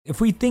If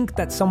we think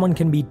that someone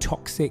can be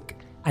toxic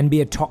and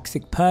be a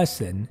toxic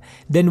person,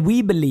 then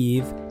we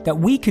believe that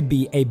we could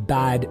be a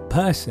bad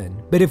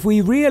person. But if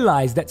we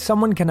realize that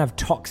someone can have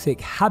toxic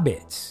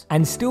habits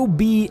and still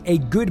be a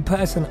good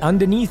person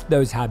underneath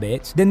those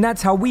habits, then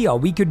that's how we are.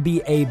 We could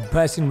be a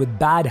person with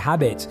bad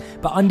habits,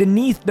 but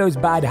underneath those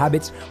bad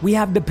habits, we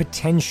have the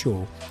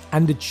potential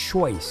and the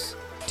choice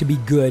to be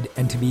good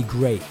and to be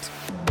great.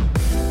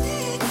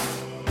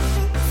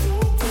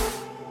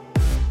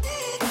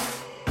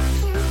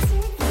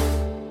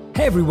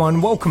 Hey everyone,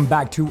 welcome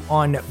back to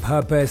On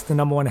Purpose, the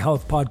number one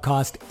health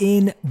podcast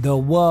in the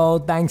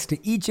world. Thanks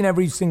to each and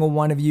every single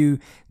one of you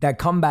that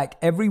come back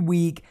every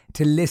week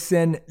to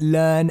listen,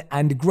 learn,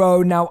 and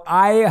grow. Now,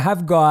 I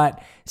have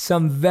got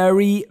some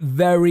very,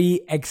 very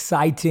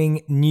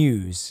exciting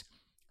news.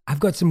 I've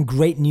got some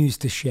great news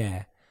to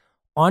share.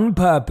 On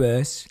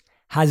Purpose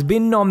has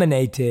been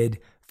nominated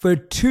for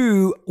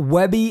 2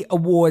 Webby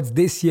Awards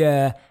this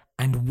year,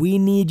 and we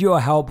need your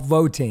help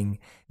voting.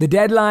 The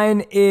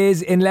deadline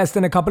is in less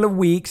than a couple of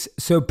weeks,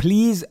 so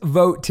please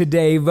vote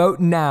today,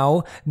 vote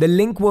now. The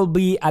link will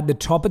be at the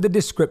top of the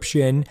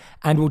description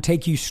and will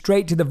take you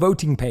straight to the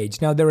voting page.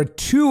 Now, there are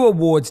 2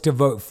 awards to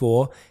vote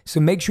for,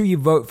 so make sure you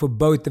vote for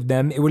both of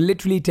them. It will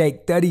literally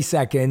take 30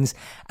 seconds,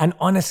 and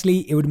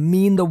honestly, it would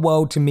mean the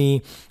world to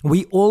me.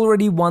 We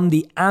already won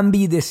the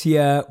AMBI this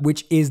year,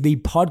 which is the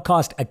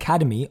Podcast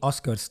Academy,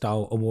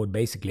 Oscar-style award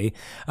basically,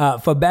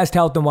 for Best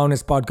Health and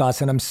Wellness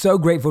Podcast, and I'm so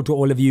grateful to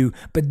all of you,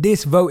 but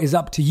this vote is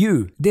up to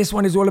you. This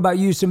one is all about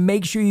you, so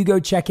make sure you go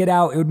check it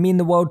out. It would mean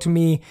the world to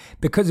me.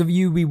 Because of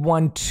you, we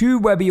won 2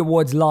 Webby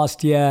Awards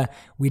last year.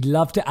 We'd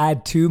love to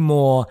add 2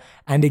 more.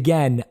 And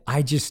again,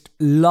 I just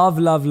love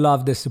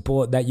the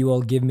support that you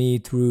all give me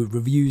through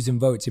reviews and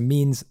votes. It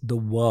means the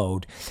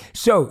world.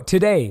 So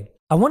today,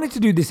 I wanted to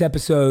do this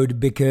episode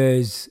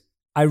because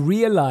I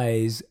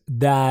realize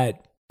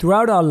that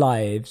throughout our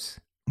lives,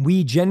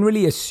 we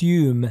generally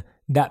assume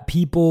that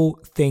people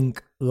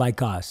think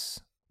like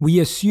us. We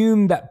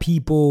assume that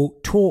people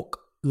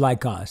talk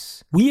like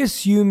us. We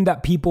assume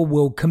that people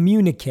will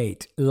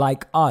communicate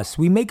like us.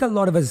 We make a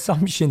lot of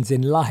assumptions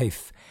in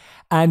life.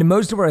 And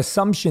most of our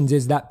assumptions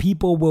is that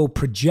people will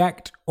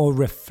project or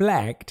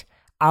reflect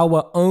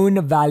our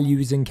own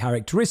values and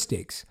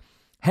characteristics.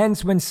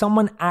 Hence, when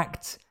someone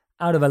acts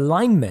out of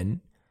alignment,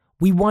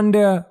 we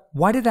wonder,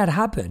 why did that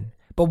happen?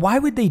 But why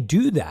would they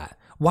do that?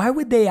 Why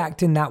would they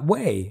act in that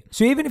way?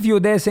 So even if you're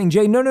there saying,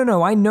 Jay,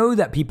 no, I know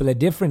that people are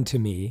different to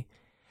me.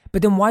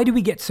 But then why do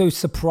we get so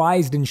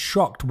surprised and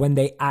shocked when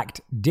they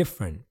act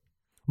different,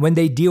 when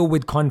they deal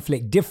with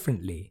conflict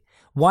differently?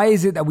 Why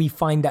is it that we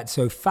find that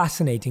so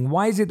fascinating?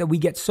 Why is it that we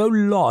get so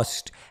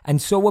lost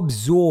and so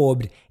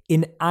absorbed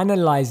in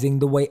analyzing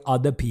the way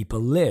other people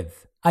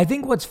live? I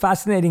think what's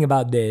fascinating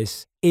about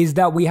this is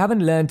that we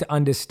haven't learned to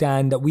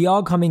understand that we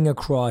are coming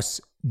across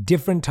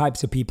different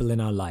types of people in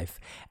our life.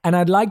 And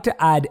I'd like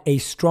to add a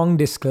strong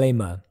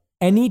disclaimer.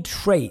 Any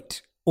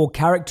trait or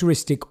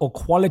characteristic or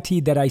quality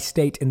that I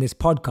state in this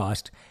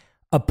podcast,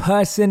 a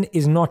person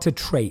is not a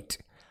trait.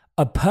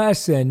 A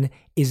person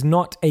is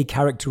not a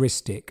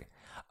characteristic.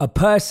 A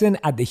person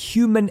at the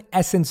human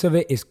essence of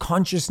it is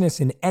consciousness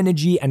and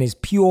energy and is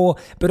pure,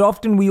 but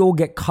often we all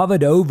get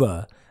covered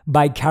over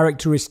by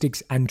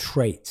characteristics and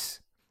traits.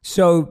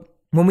 So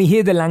when we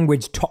hear the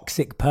language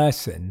toxic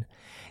person,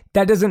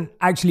 that doesn't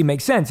actually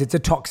make sense. It's a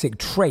toxic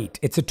trait.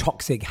 It's a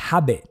toxic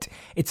habit.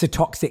 It's a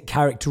toxic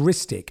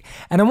characteristic.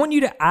 And I want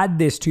you to add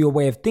this to your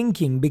way of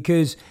thinking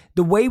because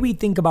the way we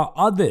think about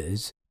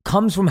others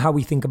comes from how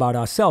we think about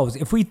ourselves.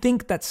 If we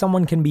think that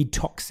someone can be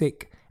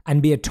toxic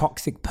and be a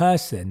toxic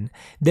person,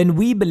 then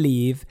we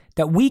believe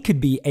that we could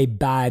be a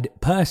bad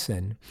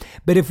person.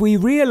 But if we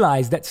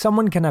realize that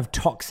someone can have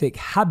toxic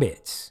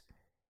habits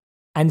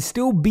and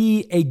still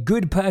be a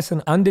good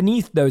person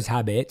underneath those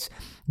habits,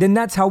 then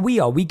that's how we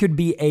are. We could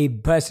be a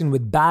person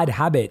with bad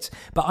habits,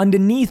 but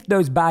underneath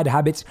those bad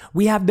habits,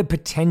 we have the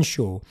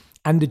potential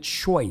and the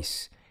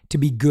choice to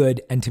be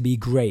good and to be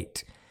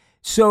great.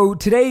 So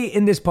today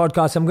in this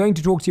podcast, I'm going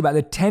to talk to you about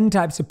the 10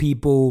 types of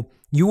people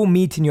you will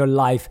meet in your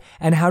life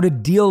and how to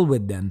deal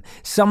with them.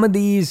 Some of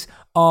these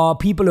are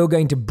people who are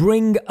going to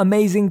bring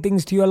amazing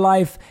things to your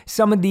life.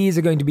 Some of these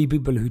are going to be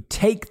people who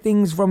take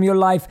things from your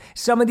life.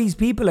 Some of these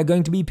people are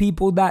going to be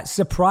people that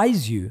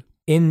surprise you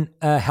in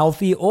a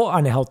healthy or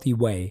unhealthy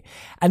way.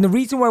 And the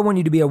reason why I want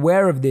you to be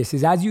aware of this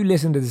is as you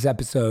listen to this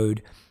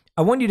episode,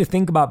 I want you to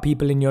think about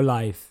people in your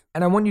life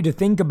and I want you to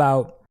think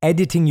about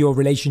editing your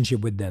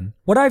relationship with them.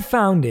 What I've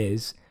found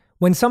is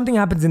when something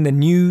happens in the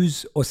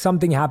news or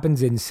something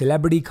happens in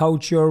celebrity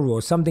culture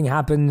or something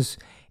happens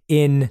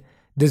in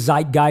the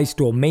zeitgeist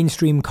or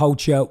mainstream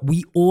culture,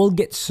 we all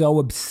get so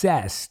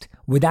obsessed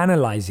with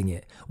analyzing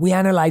it. We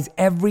analyze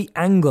every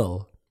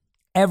angle,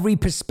 every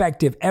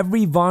perspective,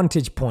 every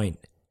vantage point,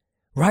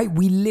 right?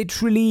 We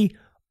literally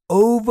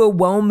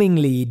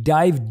overwhelmingly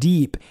dive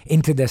deep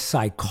into the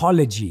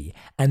psychology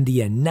and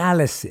the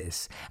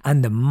analysis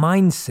and the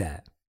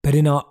mindset. But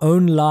in our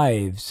own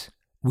lives,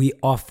 we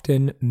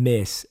often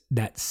miss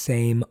that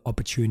same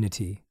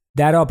opportunity.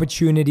 That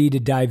opportunity to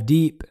dive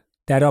deep,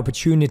 that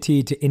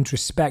opportunity to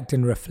introspect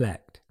and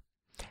reflect.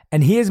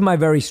 And here's my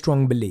very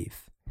strong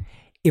belief.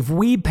 If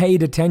we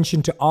paid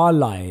attention to our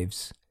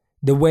lives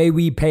the way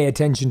we pay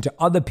attention to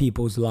other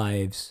people's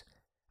lives,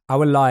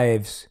 our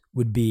lives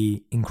would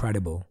be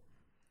incredible.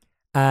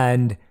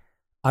 And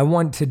I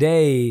want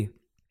today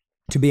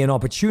to be an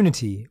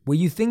opportunity where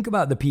you think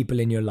about the people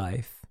in your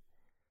life,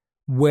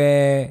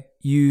 where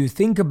you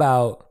think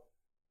about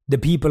the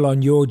people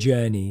on your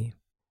journey,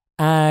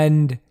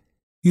 and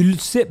you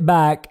sit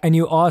back and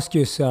you ask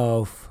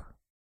yourself,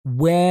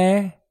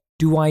 where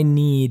do I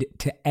need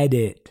to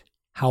edit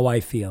how I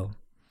feel?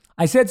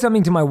 I said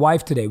something to my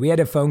wife today. We had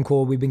a phone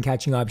call. We've been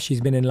catching up.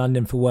 She's been in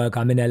London for work.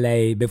 I'm in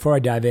LA. Before I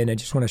dive in, I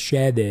just want to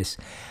share this.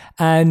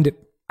 And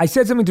I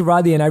said something to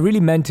Radhi and I really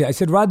meant it. I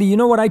said, Radhi, you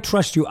know what? I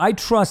trust you. I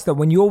trust that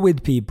when you're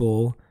with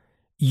people,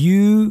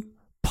 you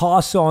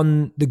pass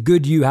on the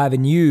good you have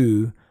in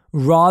you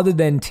rather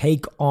than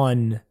take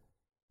on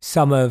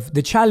some of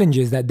the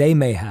challenges that they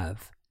may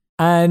have.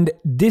 And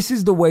this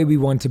is the way we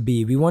want to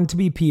be. We want to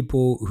be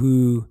people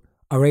who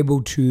are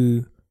able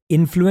to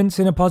influence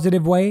in a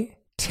positive way,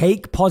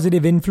 take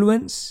positive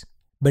influence,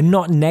 but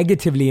not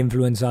negatively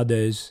influence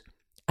others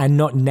and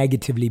not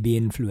negatively be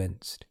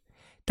influenced.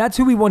 That's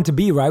who we want to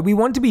be, right? We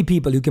want to be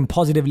people who can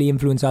positively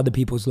influence other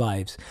people's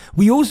lives.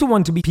 We also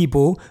want to be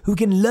people who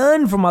can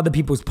learn from other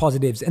people's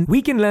positives, and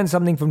we can learn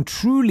something from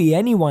truly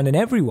anyone and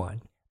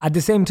everyone. At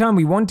the same time,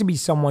 we want to be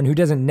someone who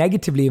doesn't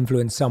negatively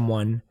influence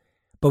someone,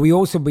 but we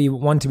also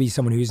want to be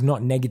someone who is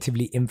not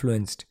negatively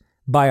influenced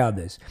by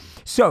others.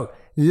 So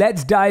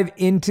let's dive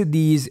into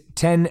these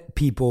 10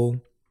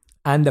 people.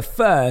 And the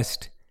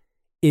first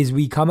is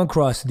we come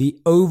across the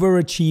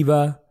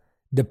overachiever,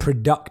 the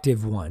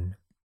productive one.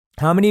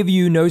 How many of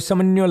you know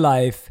someone in your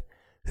life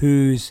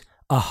who's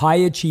a high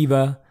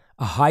achiever,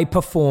 a high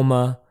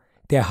performer,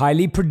 they're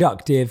highly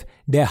productive,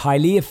 they're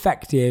highly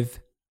effective,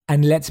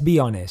 and let's be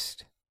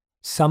honest,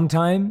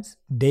 sometimes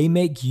they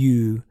make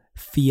you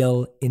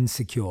feel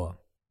insecure.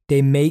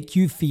 They make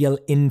you feel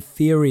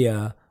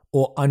inferior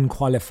or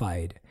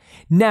unqualified.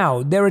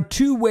 Now, there are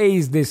two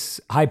ways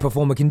this high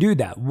performer can do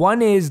that.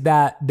 One is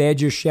that they're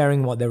just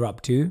sharing what they're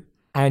up to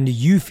and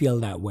you feel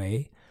that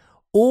way.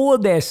 Or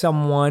they're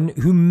someone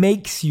who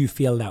makes you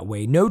feel that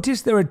way.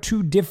 Notice there are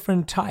two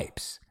different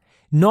types.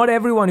 Not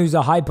everyone who's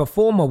a high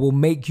performer will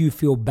make you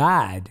feel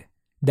bad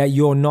that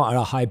you're not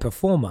a high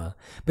performer.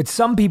 But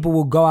some people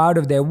will go out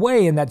of their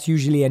way, and that's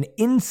usually an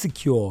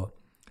insecure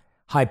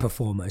high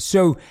performer.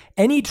 So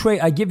any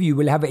trait I give you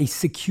will have a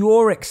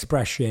secure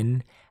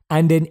expression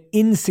and an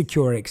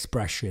insecure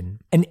expression.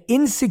 An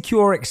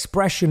insecure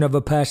expression of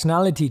a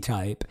personality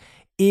type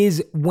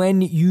is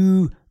when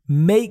you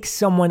make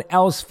someone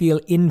else feel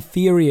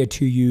inferior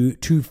to you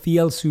to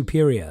feel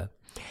superior.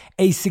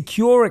 A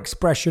secure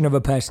expression of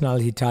a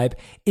personality type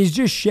is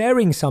just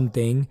sharing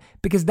something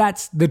because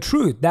that's the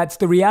truth. That's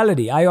the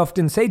reality. I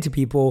often say to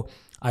people,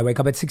 I wake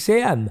up at 6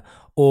 a.m.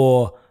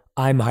 or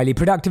I'm highly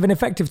productive and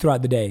effective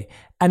throughout the day.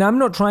 And I'm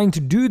not trying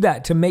to do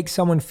that to make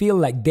someone feel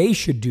like they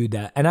should do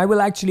that. And I will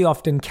actually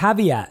often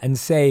caveat and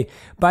say,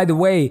 by the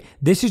way,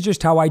 this is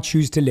just how I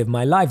choose to live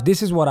my life.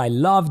 This is what I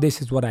love.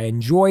 This is what I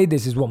enjoy.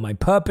 This is what my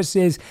purpose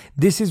is.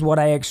 This is what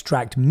I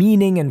extract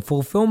meaning and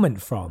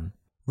fulfillment from,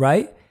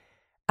 right?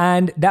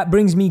 And that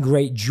brings me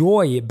great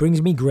joy. It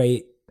brings me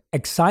great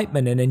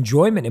excitement and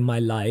enjoyment in my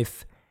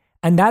life.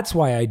 And that's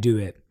why I do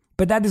it.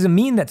 But that doesn't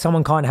mean that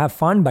someone can't have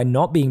fun by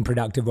not being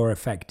productive or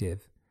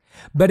effective.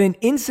 But an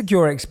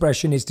insecure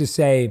expression is to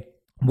say,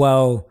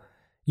 well,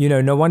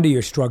 no wonder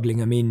you're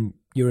struggling. I mean,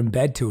 you're in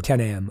bed till 10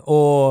 a.m.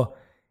 Or,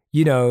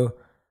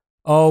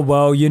 oh,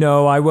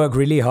 well, I work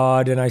really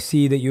hard and I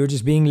see that you're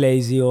just being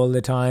lazy all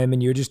the time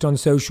and you're just on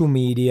social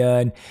media.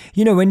 And,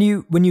 when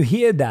you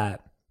hear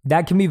that,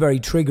 that can be very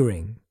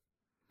triggering.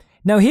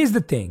 Now, here's the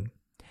thing.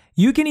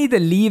 You can either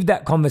leave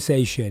that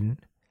conversation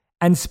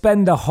and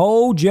spend the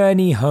whole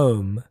journey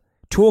home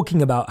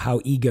talking about how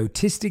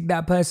egotistic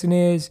that person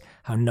is,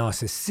 how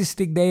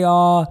narcissistic they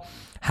are,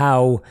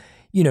 how,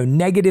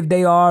 negative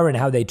they are and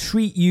how they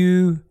treat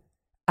you.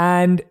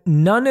 And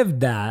none of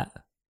that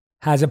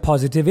has a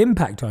positive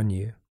impact on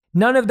you.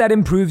 None of that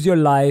improves your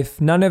life.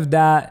 None of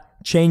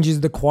that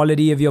changes the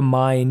quality of your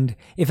mind.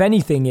 If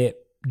anything, it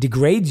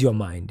degrades your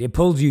mind. It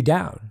pulls you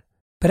down.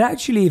 But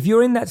actually, if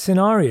you're in that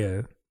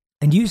scenario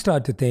and you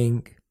start to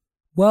think,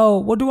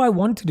 well, what do I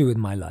want to do with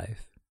my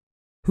life?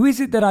 Who is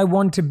it that I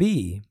want to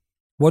be?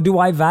 What do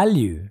I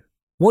value?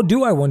 What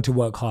do I want to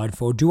work hard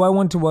for? Do I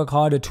want to work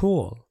hard at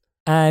all?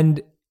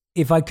 And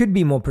if I could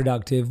be more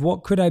productive,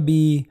 what could I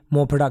be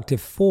more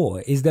productive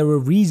for? Is there a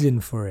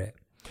reason for it?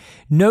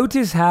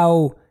 Notice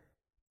how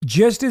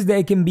just as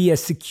there can be a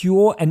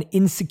secure and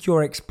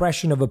insecure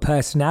expression of a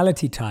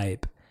personality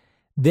type,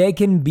 there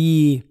can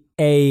be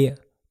a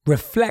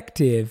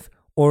reflective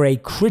or a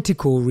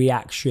critical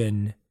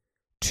reaction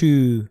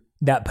to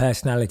that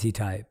personality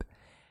type.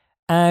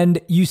 And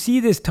you see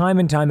this time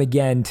and time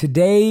again.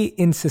 Today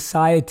in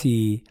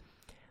society,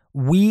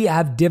 we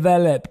have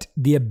developed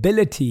the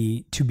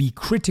ability to be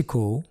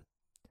critical,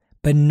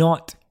 but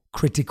not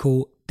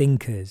critical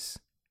thinkers.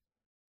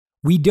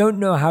 We don't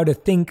know how to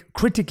think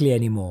critically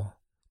anymore.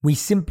 We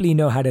simply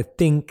know how to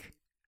think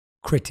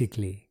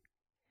critically,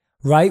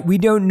 right? We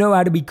don't know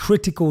how to be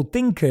critical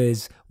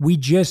thinkers. We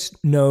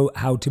just know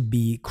how to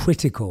be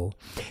critical.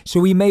 So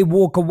we may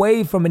walk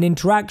away from an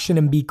interaction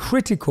and be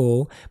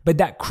critical, but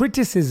that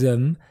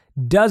criticism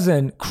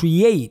doesn't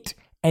create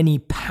any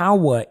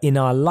power in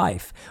our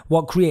life.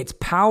 What creates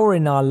power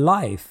in our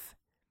life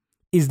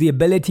is the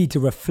ability to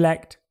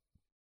reflect,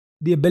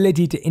 the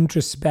ability to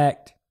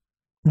introspect,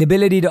 the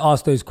ability to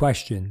ask those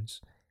questions.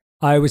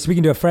 I was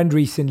speaking to a friend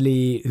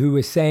recently who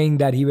was saying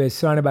that he was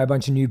surrounded by a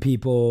bunch of new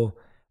people,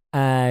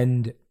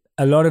 and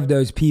a lot of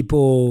those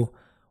people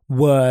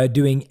were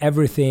doing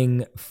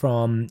everything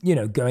from,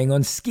 going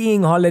on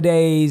skiing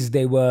holidays.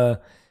 They were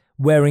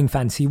wearing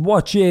fancy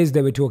watches.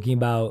 They were talking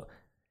about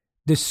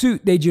the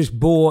suit they just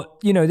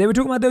bought. They were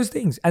talking about those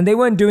things, and they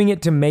weren't doing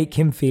it to make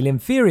him feel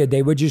inferior.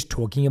 They were just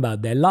talking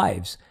about their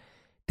lives.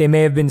 They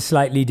may have been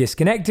slightly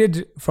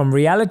disconnected from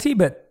reality,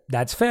 but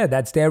that's fair.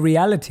 That's their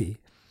reality.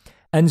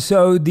 And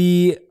so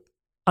the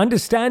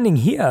understanding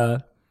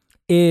here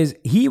is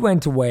he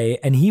went away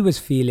and he was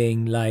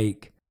feeling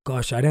like,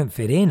 gosh, I don't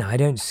fit in. I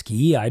don't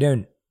ski. I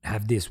don't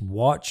have this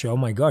watch. Oh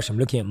my gosh, I'm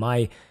looking at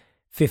my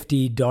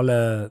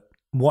 $50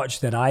 watch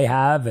that I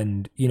have.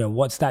 And,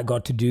 what's that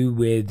got to do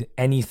with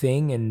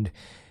anything? And,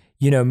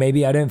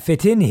 maybe I don't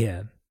fit in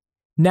here.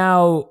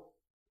 Now,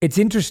 it's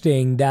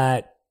interesting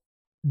that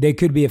there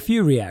could be a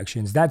few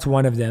reactions. That's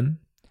one of them.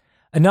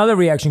 Another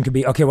reaction could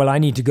be, okay, well, I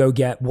need to go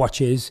get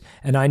watches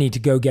and I need to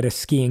go get a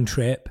skiing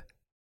trip.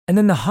 And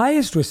then the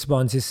highest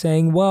response is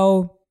saying,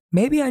 well,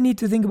 maybe I need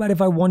to think about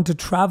if I want to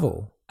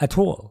travel at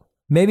all.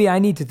 Maybe I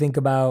need to think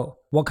about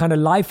what kind of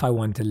life I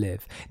want to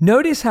live.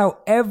 Notice how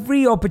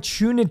every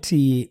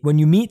opportunity when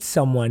you meet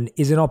someone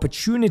is an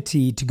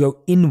opportunity to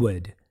go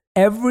inward.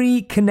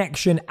 Every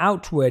connection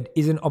outward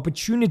is an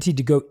opportunity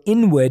to go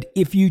inward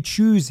if you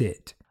choose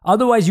it.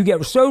 Otherwise, you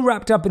get so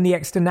wrapped up in the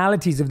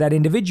externalities of that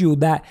individual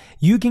that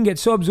you can get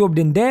so absorbed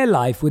in their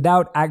life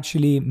without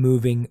actually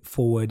moving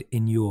forward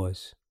in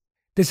yours.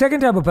 The second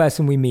type of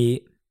person we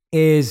meet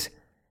is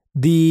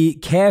the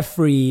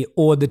carefree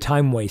or the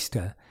time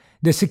waster.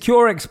 The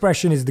secure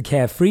expression is the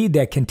carefree.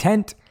 They're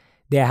content.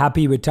 They're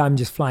happy with time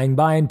just flying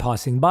by and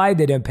passing by.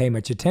 They don't pay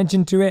much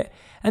attention to it.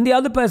 And the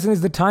other person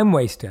is the time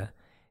waster.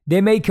 They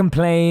may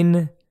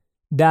complain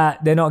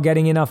that they're not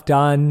getting enough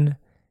done.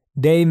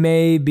 They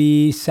may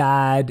be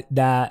sad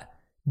that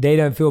they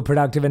don't feel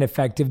productive and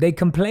effective. They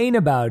complain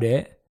about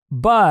it,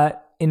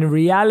 but in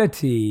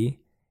reality,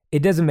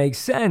 it doesn't make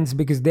sense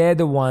because they're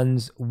the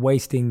ones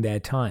wasting their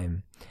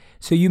time.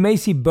 So you may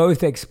see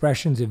both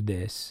expressions of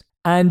this,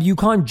 and you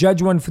can't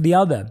judge one for the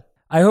other.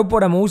 I hope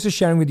what I'm also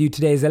sharing with you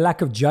today is a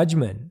lack of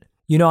judgment.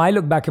 I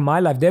look back in my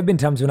life, there have been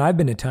times when I've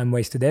been a time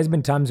waster. There's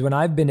been times when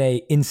I've been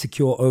a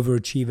insecure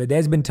overachiever.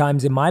 There's been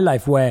times in my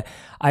life where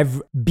I've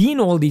been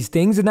all these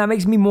things, and that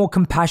makes me more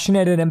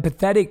compassionate and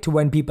empathetic to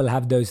when people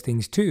have those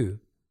things too.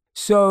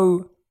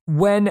 So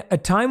when a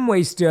time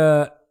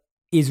waster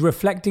is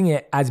reflecting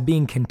it as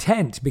being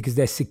content because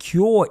they're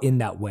secure in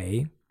that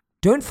way,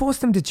 don't force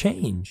them to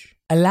change.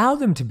 Allow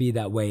them to be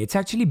that way. It's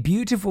actually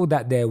beautiful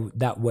that they're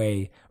that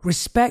way.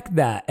 Respect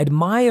that,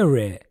 admire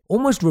it,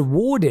 almost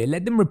reward it.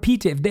 Let them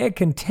repeat it. If they're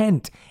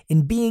content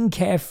in being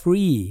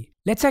carefree,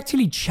 let's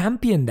actually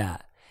champion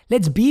that.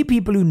 Let's be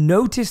people who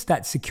notice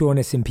that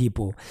secureness in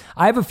people.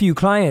 I have a few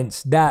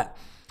clients that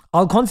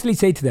I'll constantly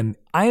say to them,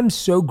 I am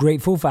so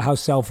grateful for how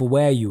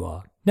self-aware you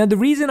are. Now, the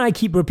reason I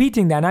keep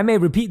repeating that, and I may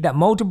repeat that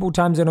multiple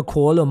times on a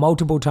call or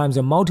multiple times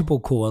on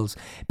multiple calls,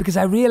 because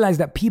I realize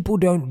that people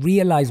don't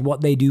realize what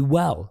they do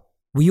well.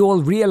 We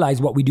all realize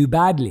what we do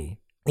badly.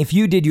 If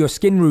you did your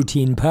skin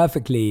routine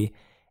perfectly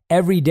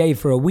every day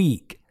for a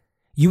week,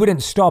 you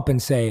wouldn't stop and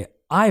say,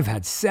 I've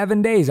had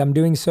 7 days, I'm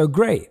doing so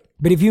great.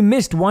 But if you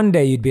missed one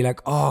day, you'd be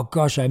like, oh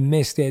gosh, I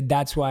missed it.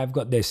 That's why I've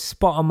got this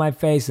spot on my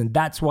face, and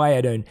that's why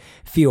I don't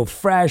feel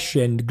fresh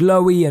and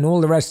glowy and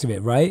all the rest of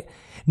it, right?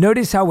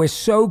 Notice how we're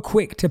so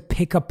quick to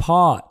pick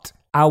apart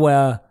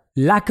our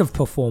lack of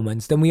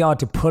performance than we are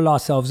to pull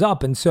ourselves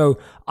up. And so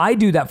I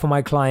do that for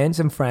my clients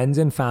and friends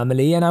and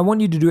family, and I want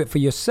you to do it for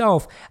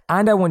yourself,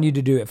 and I want you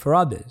to do it for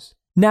others.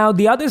 Now,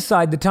 the other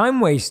side, the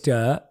time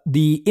waster,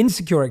 the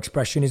insecure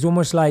expression is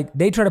almost like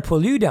they try to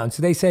pull you down.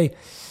 So they say,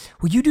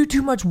 well, you do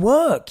too much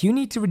work. You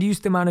need to reduce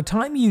the amount of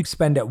time you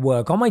spend at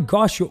work. Oh my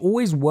gosh, you're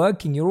always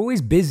working. You're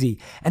always busy.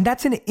 And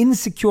that's an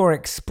insecure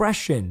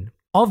expression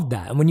of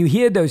that. And when you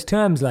hear those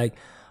terms like,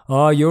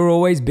 oh, you're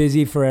always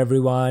busy for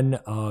everyone.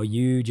 Oh,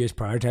 you just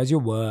prioritize your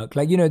work.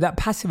 Like, that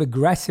passive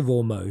aggressive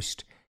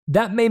almost,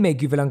 that may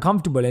make you feel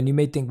uncomfortable. And you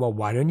may think, well,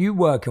 why don't you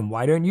work? And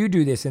why don't you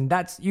do this? And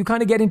you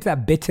kind of get into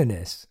that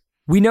bitterness.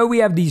 We know we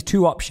have these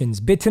two options,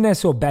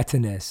 bitterness or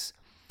betterness.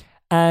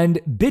 And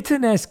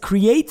bitterness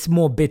creates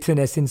more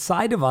bitterness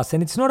inside of us.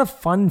 And it's not a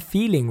fun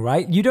feeling,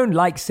 right? You don't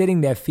like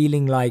sitting there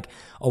feeling like,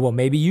 oh, well,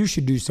 maybe you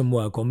should do some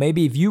work. Or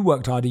maybe if you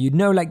worked harder, you'd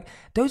know. Like,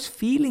 those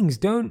feelings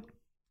do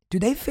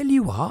they fill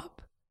you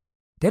up?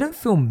 They don't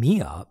fill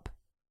me up.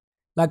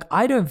 Like,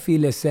 I don't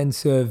feel a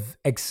sense of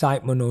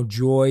excitement or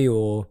joy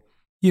or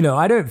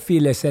I don't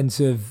feel a sense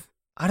of,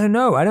 I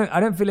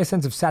don't feel a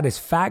sense of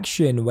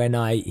satisfaction when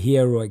I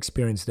hear or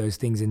experience those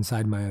things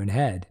inside my own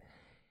head.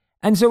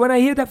 And so when I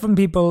hear that from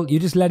people, you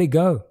just let it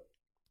go.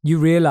 You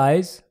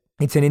realize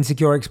it's an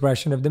insecure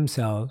expression of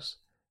themselves.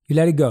 You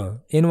let it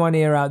go. In one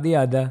ear, out the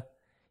other.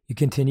 You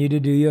continue to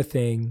do your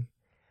thing.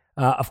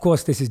 Of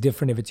course, this is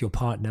different if it's your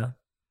partner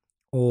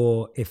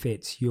or if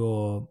it's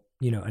your,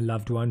 a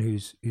loved one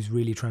who's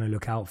really trying to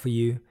look out for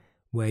you,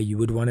 where you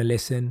would want to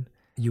listen.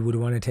 You would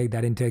want to take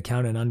that into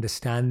account and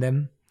understand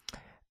them.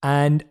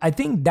 And I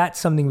think that's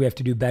something we have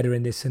to do better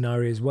in this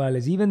scenario as well,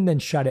 is even then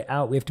shut it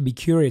out. We have to be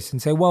curious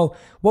and say, well,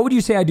 what would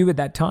you say I do at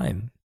that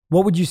time?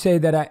 What would you say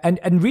that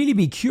and really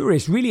be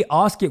curious, really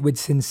ask it with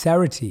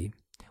sincerity.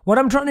 What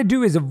I'm trying to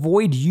do is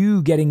avoid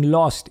you getting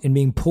lost in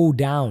being pulled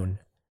down.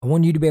 I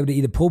want you to be able to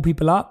either pull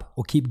people up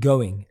or keep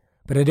going,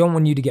 but I don't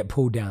want you to get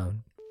pulled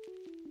down.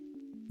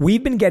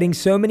 We've been getting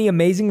so many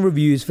amazing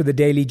reviews for the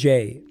Daily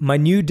J, my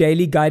new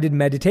daily guided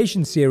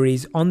meditation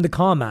series on the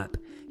Calm app.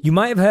 You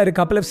might have heard a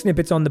couple of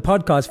snippets on the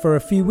podcast for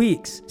a few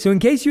weeks. So in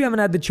case you haven't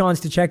had the chance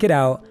to check it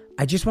out,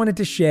 I just wanted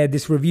to share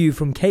this review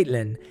from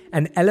Caitlin,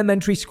 an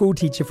elementary school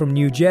teacher from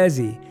New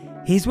Jersey.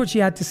 Here's what she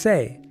had to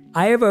say.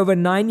 I have over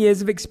 9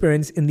 years of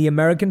experience in the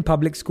American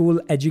public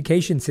school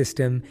education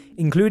system,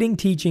 including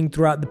teaching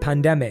throughout the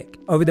pandemic.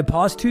 Over the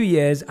past 2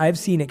 years, I have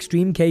seen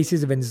extreme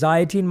cases of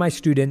anxiety in my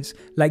students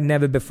like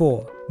never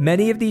before.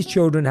 Many of these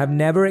children have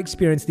never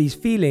experienced these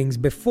feelings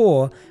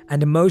before,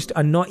 and most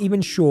are not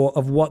even sure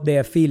of what they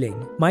are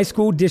feeling. My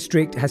school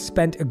district has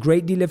spent a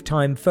great deal of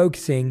time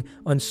focusing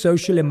on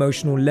social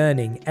emotional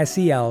learning,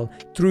 SEL,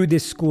 through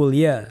this school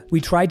year. We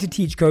try to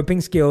teach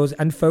coping skills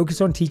and focus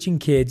on teaching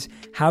kids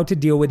how to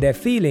deal with their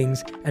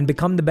feelings and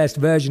become the best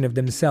version of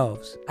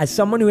themselves. As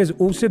someone who has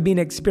also been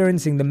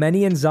experiencing the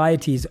many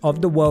anxieties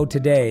of the world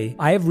today,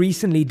 I have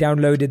recently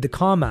downloaded the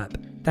Calm app.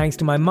 Thanks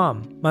to my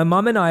mum. My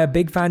mum and I are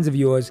big fans of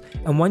yours,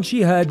 and once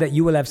she heard that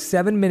you will have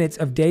 7 minutes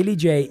of Daily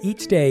J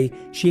each day,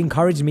 she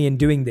encouraged me in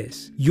doing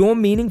this. Your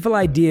meaningful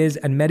ideas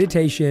and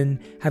meditation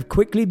have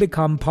quickly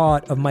become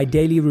part of my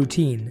daily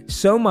routine,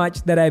 so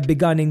much that I've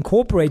begun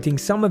incorporating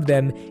some of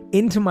them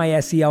into my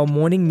SEL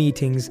morning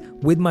meetings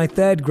with my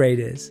third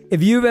graders.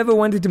 If you've ever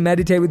wanted to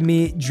meditate with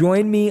me,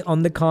 join me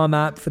on the Calm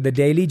app for the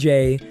Daily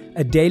J,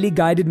 a daily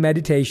guided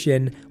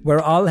meditation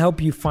where I'll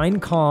help you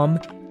find calm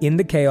in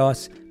the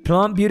chaos,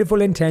 plant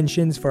beautiful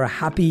intentions for a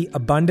happy,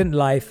 abundant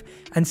life,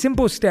 and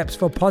simple steps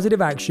for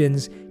positive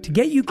actions to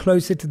get you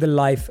closer to the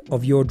life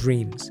of your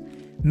dreams.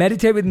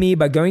 Meditate with me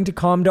by going to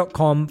calm.com/J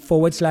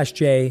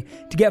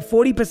to get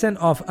 40%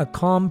 off a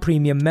Calm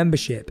Premium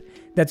membership.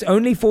 That's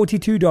only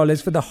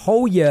 $42 for the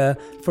whole year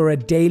for a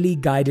daily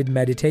guided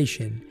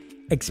meditation.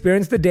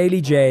 Experience the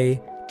Daily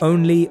J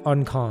only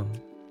on Calm.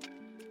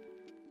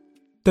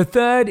 The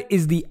third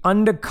is the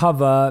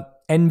undercover,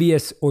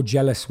 envious or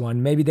jealous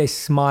one. Maybe they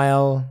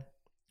smile.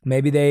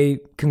 Maybe they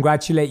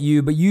congratulate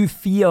you, but you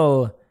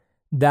feel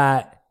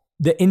that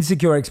the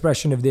insecure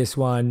expression of this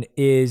one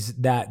is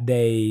that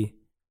they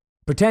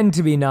pretend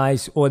to be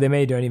nice, or they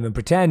may don't even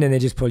pretend and they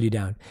just pull you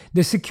down.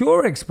 The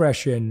secure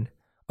expression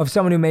of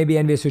someone who may be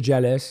envious or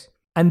jealous,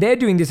 and they're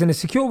doing this in a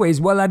secure way,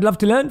 is, well, I'd love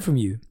to learn from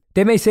you.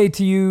 They may say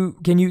to you,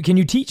 can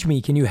you teach me?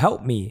 Can you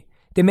help me?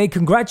 They may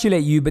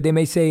congratulate you, but they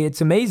may say,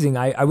 it's amazing.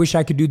 I wish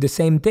I could do the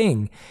same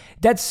thing.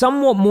 That's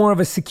somewhat more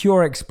of a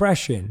secure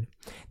expression.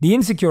 The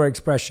insecure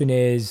expression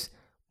is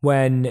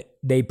when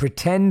they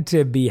pretend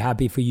to be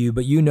happy for you,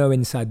 but you know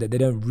inside that they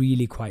don't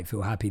really quite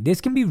feel happy.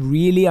 This can be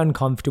really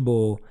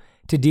uncomfortable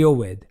to deal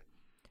with.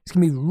 This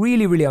can be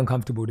really, really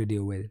uncomfortable to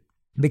deal with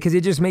because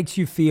it just makes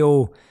you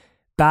feel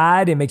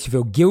bad. It makes you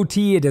feel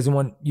guilty. It doesn't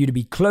want you to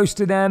be close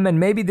to them. And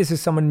maybe this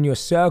is someone in your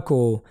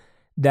circle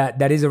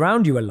that is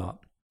around you a lot.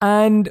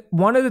 And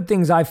one of the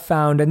things I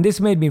found, and this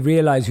made me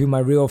realize who my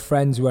real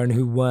friends were and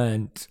who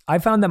weren't, I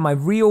found that my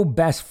real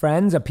best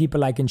friends are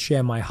people I can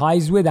share my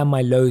highs with and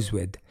my lows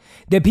with.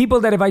 They're people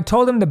that if I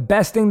told them the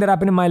best thing that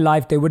happened in my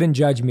life, they wouldn't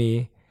judge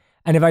me.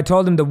 And if I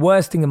told them the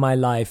worst thing in my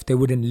life, they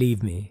wouldn't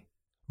leave me.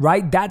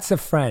 Right? That's a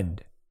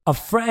friend. A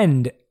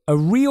friend, a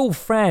real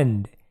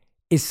friend,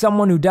 is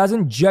someone who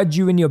doesn't judge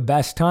you in your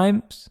best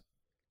times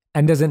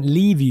and doesn't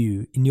leave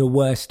you in your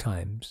worst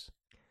times.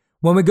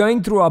 When we're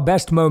going through our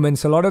best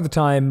moments, a lot of the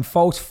time,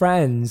 false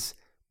friends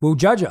will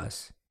judge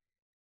us.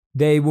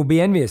 They will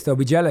be envious. They'll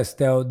be jealous.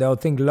 They'll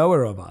think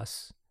lower of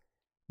us.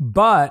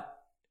 But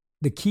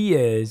the key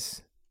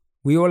is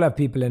we all have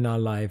people in our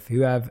life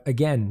who have,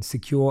 again,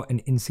 secure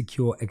and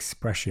insecure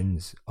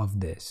expressions of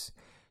this.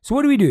 So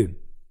what do we do?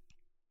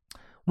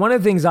 One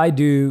of the things I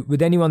do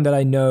with anyone that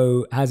I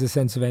know has a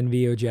sense of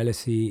envy or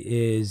jealousy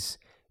is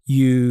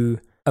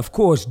you, of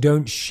course,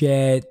 don't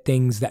share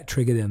things that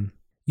trigger them.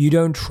 You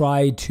don't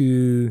try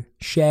to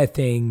share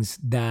things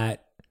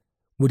that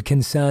would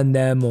concern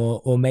them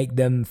or make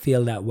them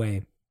feel that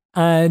way.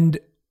 And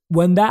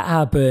when that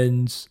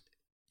happens,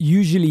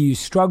 usually you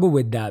struggle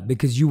with that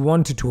because you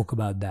want to talk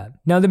about that.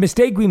 Now, the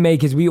mistake we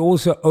make is we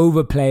also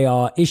overplay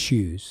our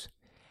issues.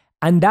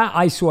 And that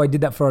I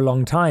did that for a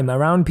long time.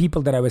 Around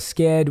people that I was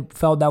scared,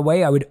 felt that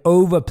way, I would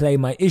overplay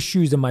my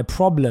issues and my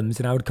problems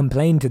and I would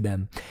complain to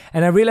them.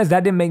 And I realized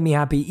that didn't make me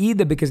happy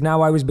either, because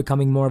now I was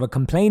becoming more of a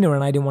complainer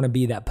and I didn't want to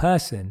be that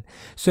person.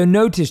 So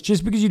notice,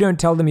 just because you don't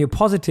tell them your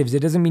positives,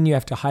 it doesn't mean you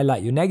have to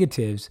highlight your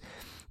negatives.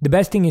 The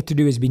best thing to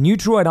do is be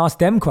neutral and ask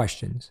them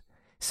questions.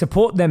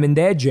 Support them in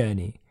their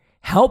journey.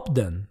 Help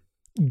them.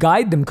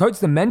 Guide them, coach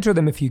them, mentor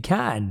them if you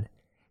can.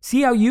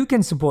 See how you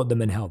can support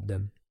them and help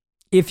them,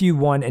 if you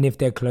want and if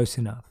they're close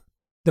enough.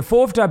 The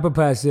fourth type of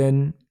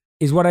person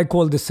is what I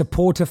call the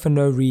supporter for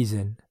no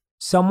reason.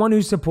 Someone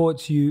who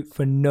supports you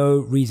for no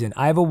reason.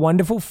 I have a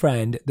wonderful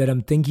friend that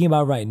I'm thinking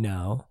about right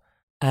now,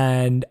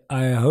 and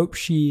I hope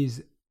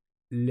she's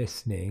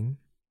listening.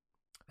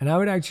 And I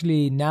would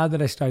actually, now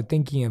that I start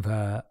thinking of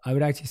her, I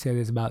would actually say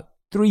there's about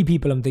 3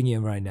 people I'm thinking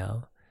of right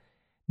now.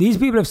 These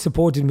people have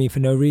supported me for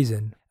no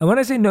reason. And when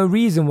I say no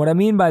reason, what I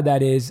mean by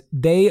that is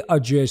they are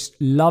just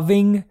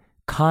loving,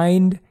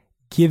 kind,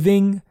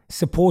 giving,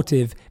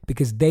 supportive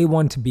because they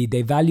want to be.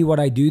 They value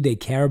what I do, they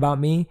care about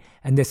me,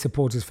 and they're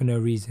supporters for no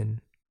reason.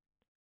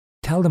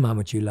 Tell them how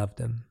much you love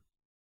them.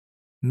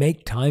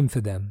 Make time for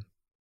them.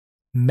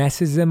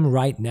 Message them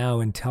right now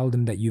and tell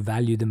them that you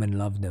value them and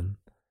love them.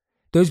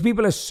 Those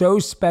people are so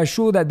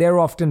special that they're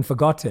often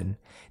forgotten.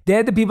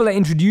 They're the people that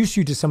introduce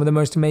you to some of the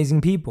most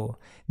amazing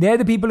people. They're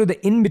the people who are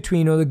the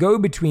in-between or the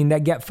go-between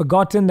that get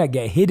forgotten, that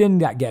get hidden,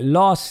 that get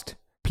lost.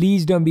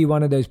 Please don't be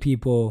one of those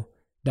people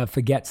that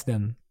forgets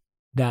them,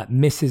 that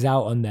misses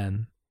out on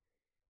them,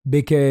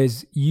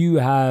 because you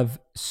have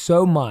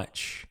so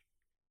much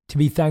to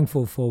be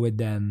thankful for with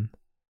them.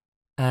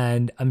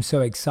 And I'm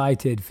so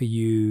excited for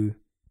you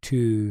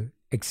to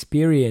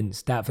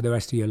experience that for the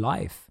rest of your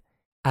life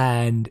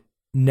and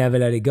never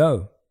let it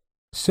go.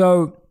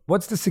 So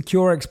what's the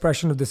secure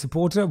expression of the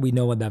supporter? We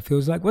know what that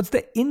feels like. What's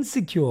the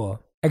insecure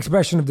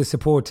expression of the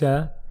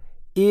supporter?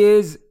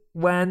 Is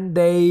when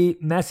they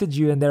message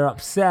you and they're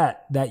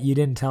upset that you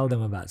didn't tell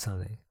them about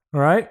something.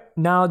 All right.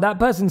 Now that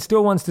person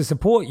still wants to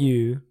support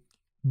you,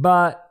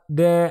 but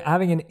they're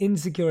having an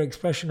insecure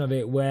expression of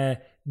it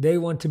where they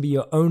want to be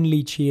your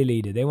only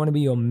cheerleader. They want to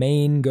be your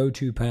main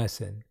go-to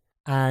person.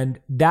 And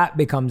that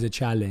becomes a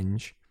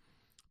challenge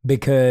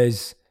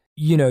because,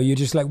 you know, you're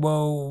just like,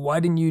 well, why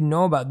didn't you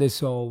know about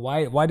this? Or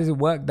why does it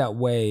work that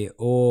way?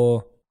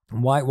 Or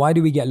why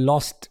do we get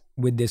lost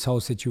with this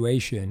whole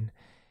situation?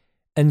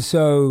 And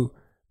so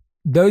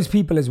those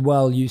people as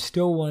well, you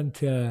still want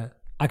to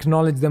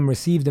acknowledge them,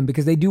 receive them,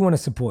 because they do want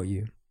to support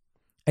you.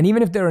 And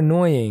even if they're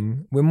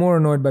annoying, we're more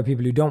annoyed by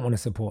people who don't want to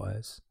support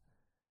us.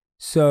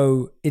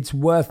 So it's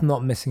worth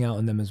not missing out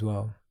on them as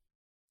well.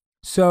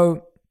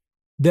 So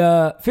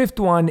the fifth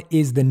one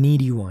is the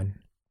needy one.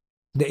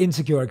 The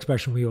insecure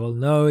expression we all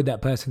know,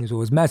 that person who's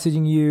always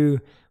messaging you,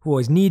 who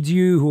always needs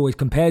you, who always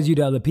compares you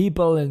to other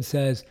people and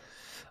says,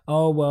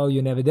 oh, well,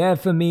 you're never there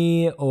for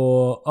me,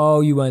 or,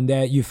 oh, you weren't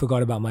there, you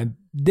forgot about my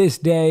this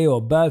day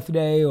or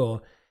birthday,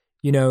 or,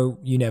 you know,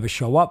 you never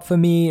show up for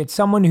me. It's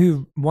someone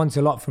who wants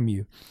a lot from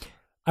you.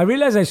 I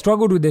realized I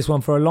struggled with this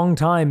one for a long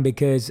time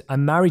because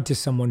I'm married to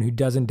someone who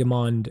doesn't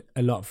demand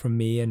a lot from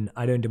me and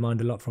I don't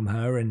demand a lot from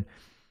her, and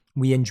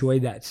we enjoy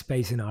that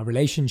space in our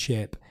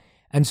relationship.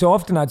 And so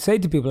often I'd say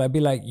to people, I'd be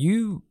like,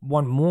 you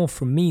want more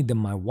from me than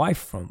my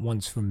wife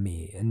wants from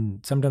me.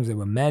 And sometimes they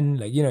were men,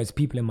 like, you know, it's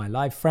people in my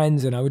life,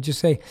 friends. And I would just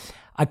say,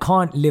 I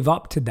can't live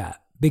up to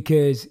that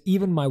because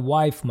even my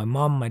wife, my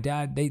mom, my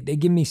dad, they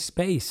give me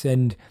space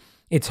and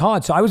it's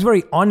hard. So I was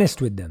very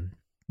honest with them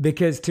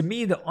because to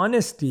me, the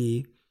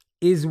honesty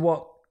is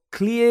what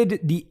cleared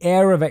the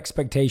air of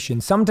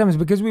expectation. Sometimes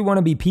because we want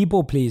to be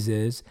people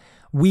pleasers,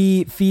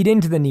 we feed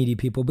into the needy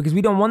people because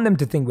we don't want them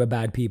to think we're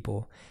bad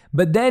people.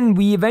 But then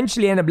we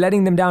eventually end up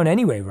letting them down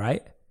anyway,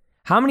 right?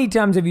 How many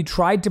times have you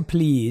tried to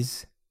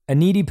please a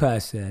needy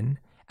person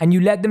and you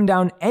let them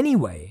down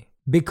anyway?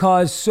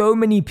 Because so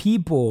many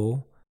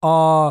people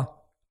are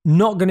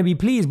not going to be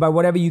pleased by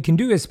whatever you can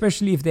do,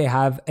 especially if they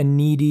have a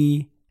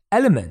needy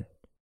element,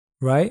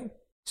 right?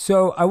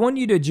 So I want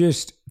you to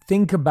just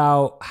think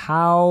about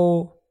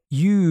how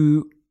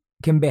you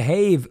can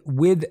behave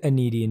with a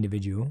needy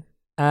individual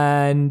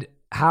and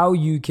how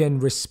you can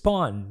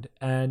respond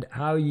and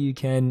how you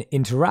can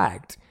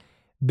interact,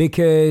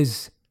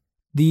 because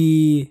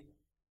the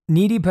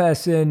needy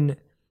person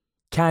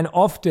can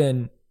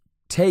often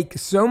take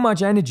so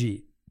much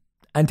energy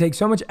and take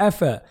so much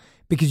effort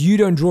because you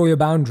don't draw your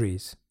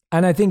boundaries.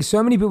 And I think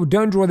so many people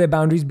don't draw their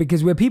boundaries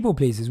because we're people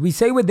pleasers. We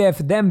say we're there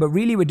for them, but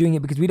really we're doing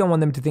it because we don't want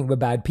them to think we're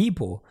bad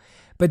people.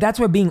 But that's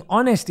where being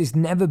honest is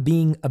never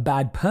being a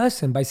bad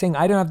person, by saying,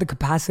 I don't have the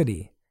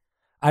capacity.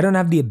 I don't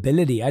have the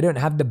ability. I don't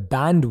have the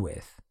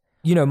bandwidth.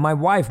 You know, my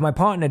wife, my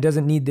partner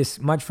doesn't need this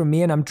much from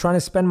me and I'm trying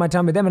to spend my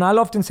time with them. And I'll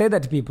often say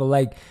that to people,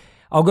 like,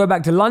 I'll go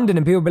back to London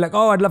and people will be like,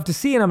 oh, I'd love to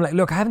see you. And I'm like,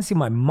 look, I haven't seen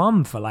my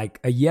mum for like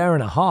a year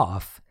and a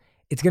half.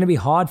 It's going to be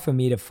hard for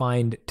me to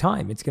find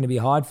time. It's going to be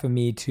hard for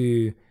me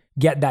to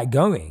get that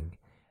going.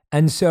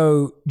 And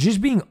so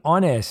just being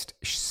honest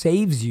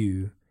saves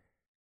you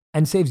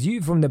and saves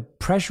you from the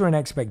pressure and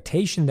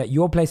expectation that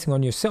you're placing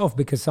on yourself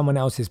because someone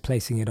else is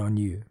placing it on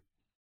you.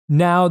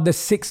 Now, the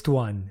sixth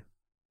one.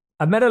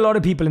 I've met a lot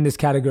of people in this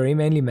category,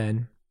 mainly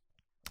men,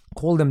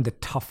 call them the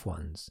tough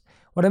ones.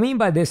 What I mean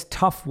by this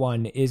tough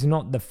one is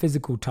not the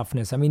physical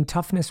toughness. I mean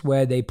toughness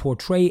where they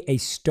portray a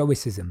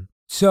stoicism.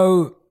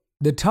 So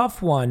the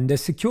tough one, the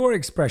secure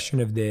expression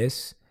of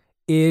this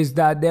is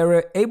that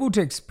they're able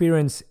to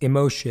experience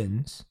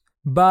emotions,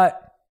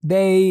 but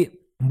they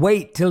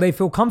wait till they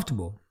feel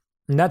comfortable.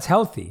 And that's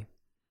healthy.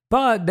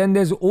 But then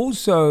there's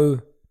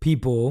also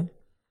people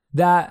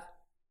that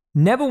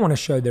never want to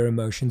show their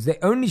emotions. They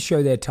only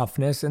show their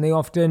toughness, and they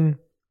often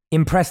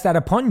impress that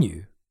upon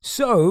you.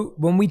 So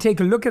when we take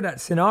a look at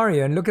that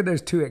scenario and look at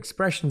those two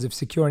expressions of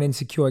secure and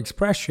insecure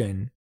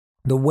expression,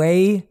 the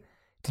way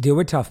to deal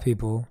with tough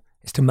people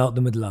is to melt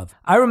them with love.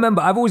 I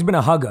remember I've always been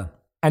a hugger.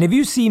 And if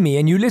you see me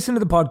and you listen to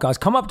the podcast,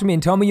 come up to me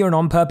and tell me you're an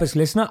on-purpose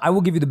listener, I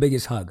will give you the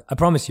biggest hug. I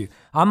promise you.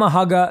 I'm a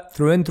hugger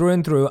through and through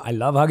and through. I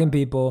love hugging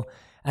people,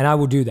 and I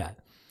will do that.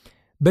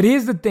 But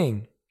here's the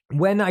thing.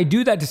 When I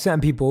do that to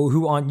certain people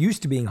who aren't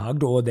used to being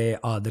hugged, or they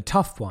are the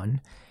tough one,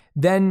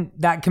 then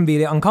that can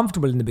be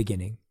uncomfortable in the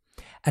beginning.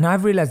 And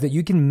I've realized that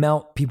you can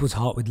melt people's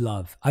heart with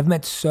love. I've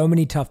met so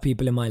many tough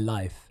people in my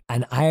life,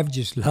 and I have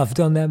just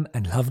loved on them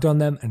and loved on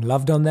them and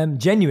loved on them,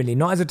 genuinely,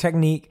 not as a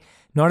technique,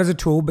 not as a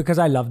tool, because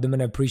I love them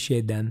and I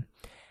appreciate them.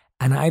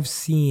 And I've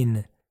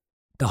seen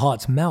the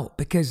hearts melt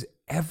because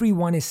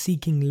everyone is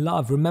seeking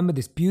love. Remember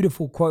this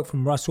beautiful quote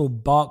from Russell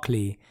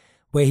Barkley,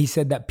 where he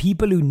said that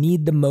people who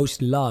need the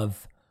most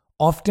love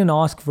often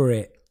ask for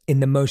it in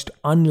the most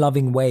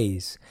unloving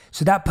ways.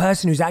 So that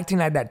person who's acting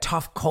like that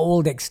tough,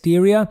 cold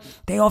exterior,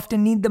 they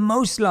often need the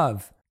most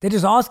love. They're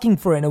just asking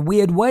for it in a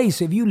weird way.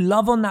 So if you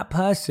love on that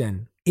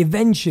person,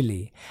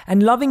 eventually,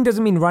 and loving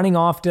doesn't mean running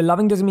after,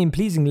 loving doesn't mean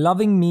pleasing,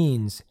 loving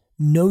means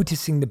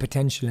noticing the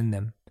potential in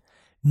them,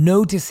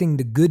 noticing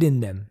the good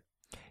in them,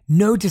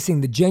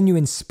 noticing the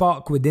genuine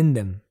spark within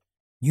them.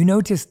 You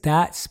notice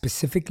that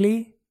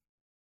specifically,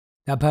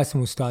 that person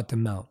will start to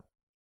melt.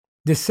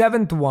 The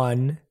seventh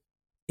one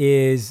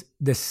is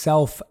the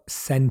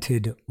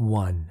self-centered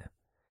one.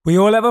 We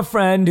all have a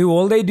friend who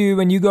all they do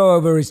when you go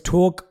over is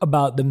talk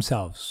about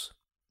themselves.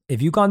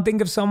 If you can't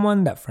think of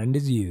someone, that friend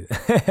is you,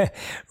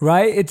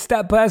 right? It's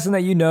that person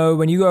that you know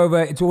when you go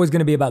over, it's always going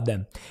to be about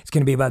them. It's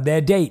going to be about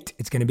their date.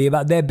 It's going to be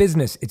about their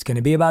business. It's going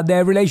to be about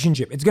their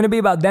relationship. It's going to be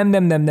about them.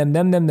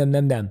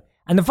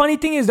 And the funny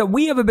thing is that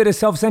we have a bit of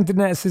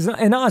self-centeredness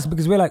in us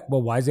because we're like,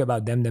 well, why is it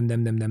about them?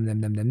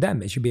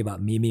 It should be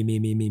about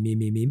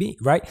me,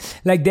 right?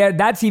 Like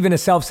that's even a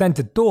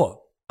self-centered thought.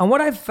 And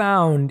what I've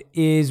found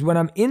is when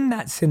I'm in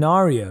that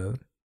scenario,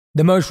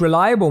 the most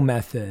reliable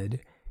method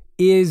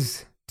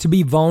is to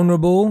be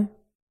vulnerable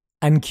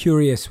and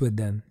curious with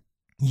them.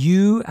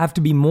 You have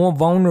to be more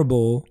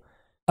vulnerable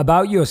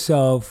about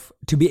yourself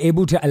to be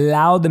able to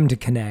allow them to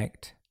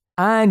connect.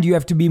 And you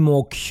have to be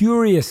more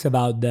curious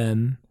about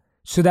them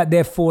so that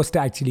they're forced to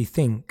actually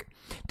think.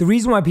 The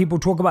reason why people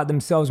talk about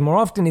themselves more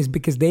often is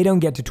because they don't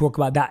get to talk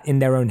about that in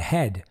their own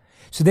head.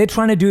 So they're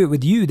trying to do it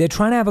with you. They're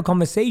trying to have a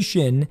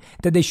conversation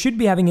that they should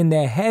be having in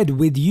their head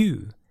with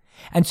you.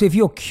 And so if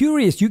you're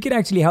curious, you can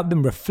actually help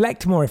them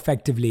reflect more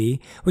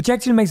effectively, which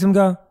actually makes them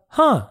go,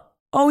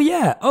 oh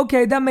yeah,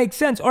 okay, that makes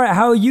sense. All right,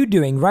 how are you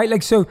doing, right?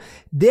 Like, so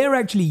they're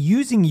actually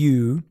using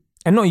you,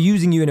 and not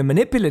using you in a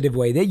manipulative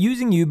way. They're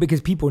using you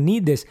because people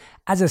need this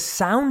as a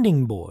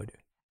sounding board.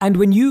 And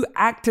when you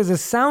act as a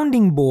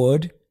sounding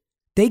board,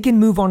 they can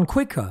move on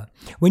quicker.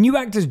 When you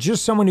act as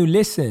just someone who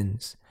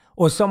listens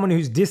or someone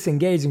who's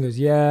disengaged and goes,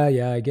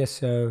 yeah, I guess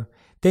so,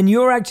 then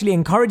you're actually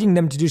encouraging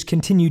them to just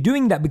continue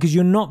doing that because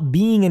you're not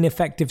being an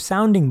effective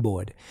sounding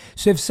board.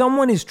 So if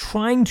someone is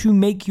trying to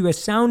make you a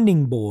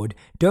sounding board,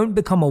 don't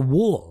become a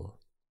wall.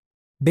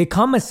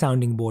 Become a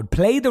sounding board.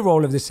 Play the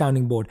role of the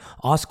sounding board.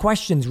 Ask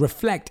questions,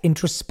 reflect,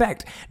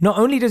 introspect. Not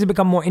only does it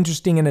become more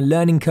interesting and a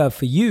learning curve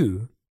for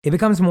you, it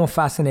becomes more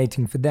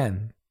fascinating for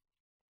them.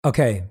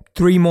 Okay,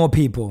 3 more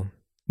people.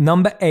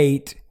 Number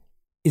 8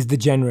 is the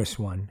generous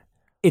one.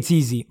 It's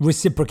easy.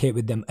 Reciprocate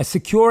with them. A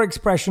secure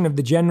expression of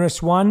the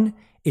generous one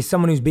is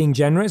someone who's being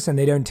generous and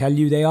they don't tell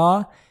you they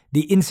are.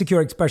 The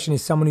insecure expression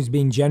is someone who's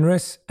being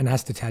generous and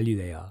has to tell you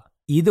they are.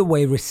 Either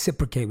way,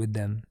 reciprocate with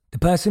them. The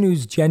person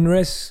who's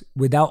generous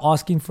without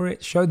asking for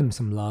it, show them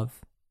some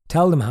love.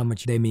 Tell them how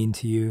much they mean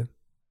to you.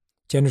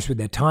 Generous with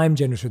their time,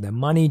 generous with their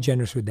money,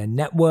 generous with their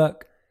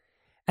network.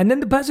 And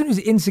then the person who's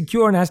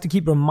insecure and has to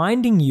keep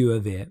reminding you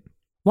of it,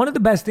 one of the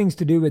best things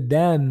to do with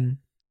them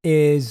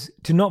is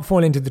to not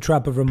fall into the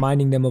trap of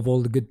reminding them of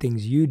all the good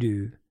things you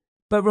do,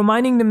 but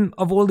reminding them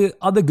of all the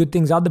other good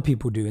things other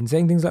people do and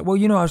saying things like, well,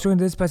 I was talking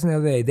to this person the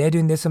other day, they're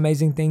doing this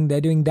amazing thing,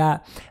 they're doing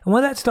that. And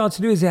what that starts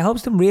to do is it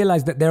helps them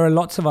realize that there are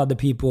lots of other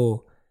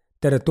people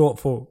that are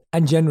thoughtful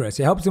and generous.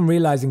 It helps them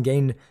realize and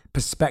gain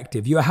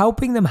perspective. You're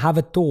helping them have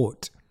a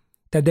thought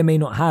that they may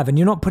not have, and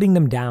you're not putting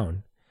them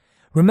down.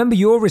 Remember,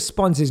 your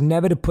response is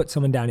never to put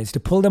someone down. It's to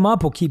pull them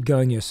up or keep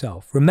going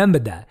yourself. Remember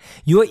that.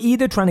 You're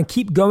either trying to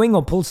keep going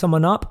or pull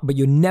someone up, but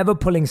you're never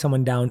pulling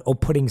someone down or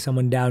putting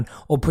someone down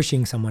or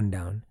pushing someone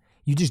down.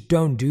 You just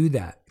don't do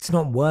that. It's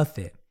not worth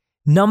it.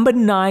 Number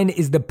 9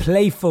 is the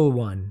playful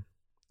one.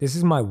 This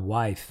is my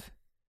wife.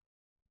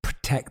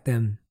 Protect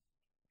them.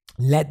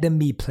 Let them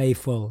be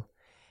playful.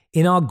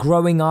 In our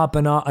growing up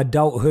and our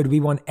adulthood, we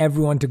want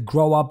everyone to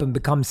grow up and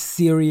become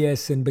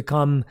serious and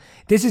become...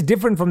 This is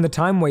different from the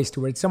time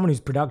waster, where it's someone who's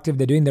productive,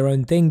 they're doing their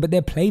own thing, but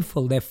they're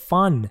playful, they're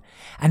fun.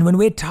 And when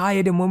we're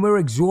tired and when we're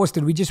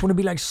exhausted, we just want to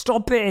be like,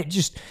 stop it.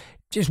 Just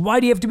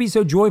why do you have to be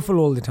so joyful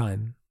all the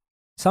time?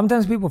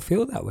 Sometimes people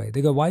feel that way.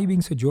 They go, why are you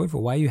being so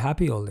joyful? Why are you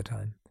happy all the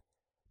time?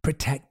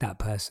 Protect that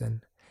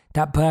person.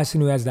 That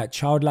person who has that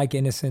childlike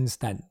innocence,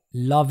 that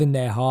love in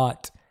their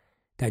heart,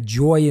 that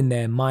joy in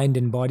their mind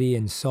and body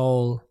and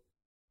soul.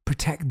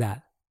 Protect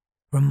that.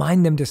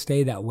 Remind them to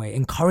stay that way.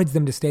 Encourage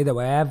them to stay that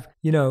way.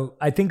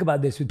 I think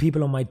about this with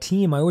people on my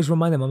team. I always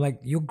remind them, I'm like,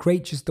 you're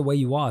great just the way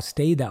you are.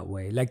 Stay that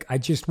way. Like, I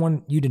just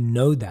want you to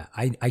know that.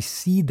 I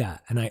see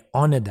that and I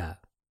honor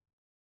that.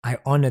 I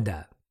honor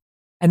that.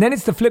 And then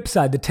it's the flip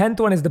side. The 10th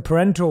one is the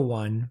parental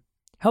one.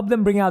 Help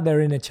them bring out their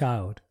inner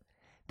child.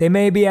 They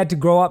maybe had to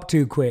grow up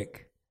too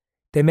quick.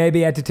 They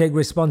maybe had to take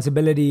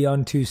responsibility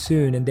on too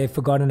soon and they've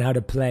forgotten how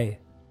to play.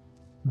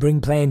 Bring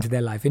play into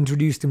their life.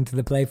 Introduce them to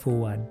the playful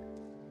one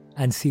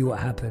and see what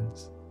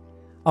happens.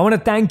 I want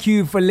to thank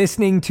you for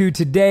listening to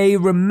today.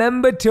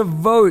 Remember to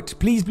vote.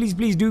 Please, please,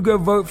 please do go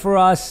vote for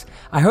us.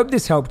 I hope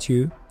this helped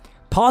you.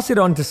 Pass it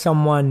on to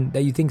someone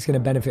that you think is going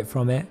to benefit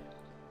from it.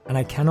 And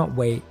I cannot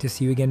wait to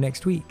see you again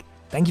next week.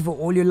 Thank you for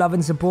all your love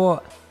and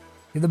support.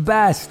 You're the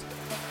best.